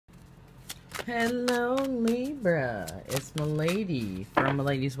Hello, Libra. It's Malady from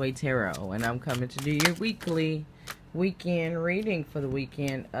Maladys Way Tarot, and I'm coming to do your weekly weekend reading for the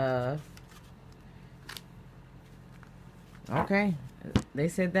weekend of... Okay, they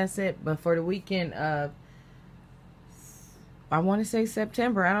said that's it, but for the weekend of... I want to say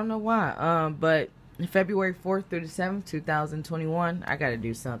September. I don't know why. But February 4th through the 7th, 2021. I got to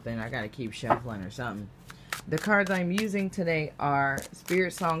do something. I got to keep shuffling or something. The cards I'm using today are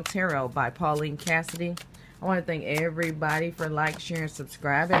Spirit Song Tarot by Pauline Cassidy. I want to thank everybody for sharing,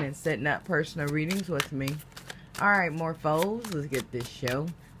 subscribing, and setting up personal readings with me. Alright, Morphos, let's get this show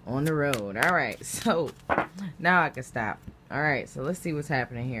on the road. Alright, so now I can stop. Alright, so let's see what's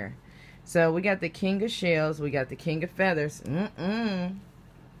happening here. So we got the King of Shells, we got the King of Feathers.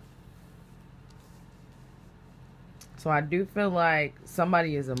 So I do feel like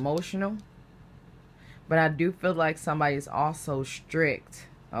somebody is emotional. But I do feel like somebody is also strict,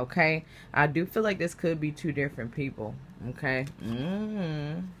 okay? I do feel like this could be two different people, okay?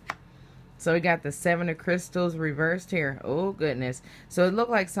 So we got the Seven of Crystals reversed here. Oh, goodness. So it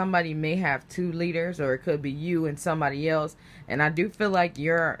looked like somebody may have two leaders, or it could be you and somebody else. And I do feel like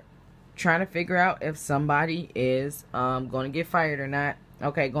you're trying to figure out if somebody is going to get fired or not.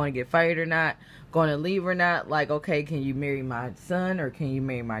 Okay, going to get fired or not, going to leave or not. Like, okay, can you marry my son or can you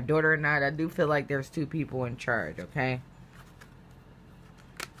marry my daughter or not? I do feel like there's two people in charge, okay?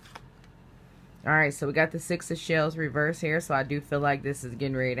 Alright, so we got the Six of Shells reverse here. So I do feel like this is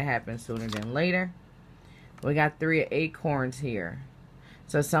getting ready to happen sooner than later. We got Three of Acorns here.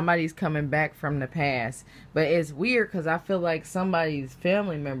 So somebody's coming back from the past. But it's weird because I feel like somebody's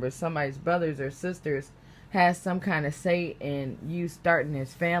family members, somebody's brothers or sisters has some kind of say in you starting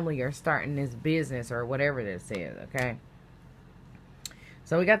this family or starting this business or whatever this is, okay?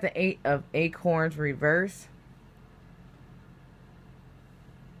 So we got the Eight of Acorns reverse.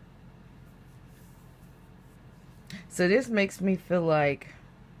 So this makes me feel like,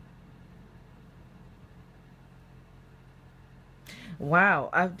 wow,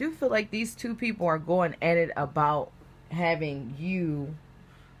 I do feel like these two people are going at it about having you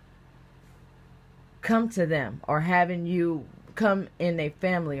come to them, or having you come in a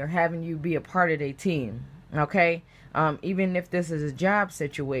family, or having you be a part of a team, okay? Even if this is a job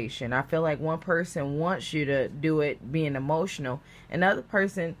situation, I feel like one person wants you to do it being emotional, and the other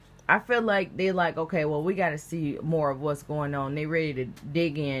person, I feel like they're like, okay, well, we got to see more of what's going on. They ready to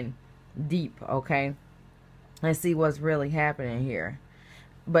dig in deep, okay, and see what's really happening here.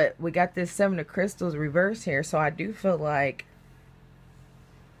 But we got this Seven of Crystals reverse here, so I do feel like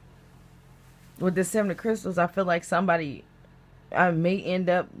with the Seven of Crystals, I feel like somebody may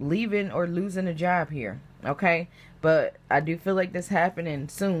end up leaving or losing a job here, okay? But I do feel like this happening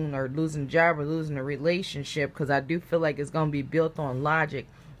soon, or losing a job or losing a relationship, because I do feel like it's going to be built on logic.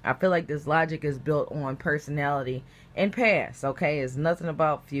 I feel like this logic is built on personality and past, okay? It's nothing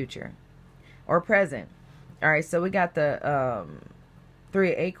about future or present. All right, so we got the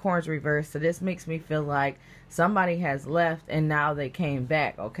Three of Acorns reversed. So this makes me feel like somebody has left and now they came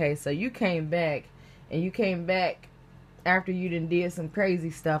back, okay? So you came back, and you came back after you did some crazy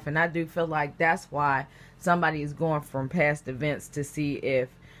stuff, and I do feel like that's why somebody is going from past events to see if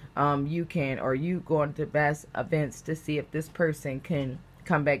you can, or you going to past events to see if this person can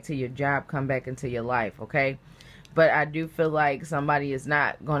come back to your job, come back into your life, okay? But I do feel like somebody is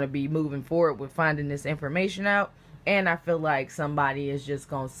not going to be moving forward with finding this information out. And I feel like somebody is just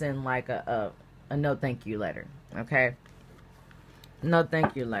going to send like a no thank you letter. Okay? No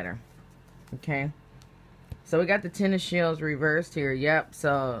thank you letter. Okay? So we got the Ten of Shells reversed here. Yep.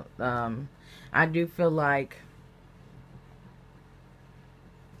 So I do feel like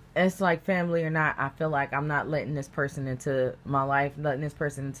it's like family or not. I feel like I'm not letting this person into my life, letting this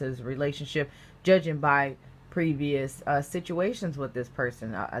person into this relationship, judging by previous situations with this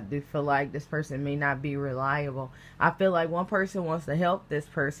person. I do feel like this person may not be reliable. I feel like one person wants to help this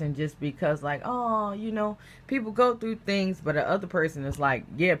person just because, like, oh, you know, people go through things, but the other person is like,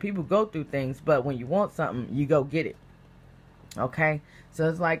 yeah, people go through things, but when you want something, you go get it. Okay? So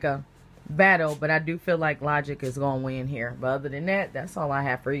it's like a battle, but I do feel like logic is going to win here. But other than that, that's all I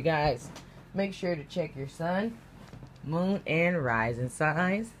have for you guys. Make sure to check your sun, moon, and rising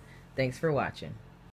signs. Thanks for watching.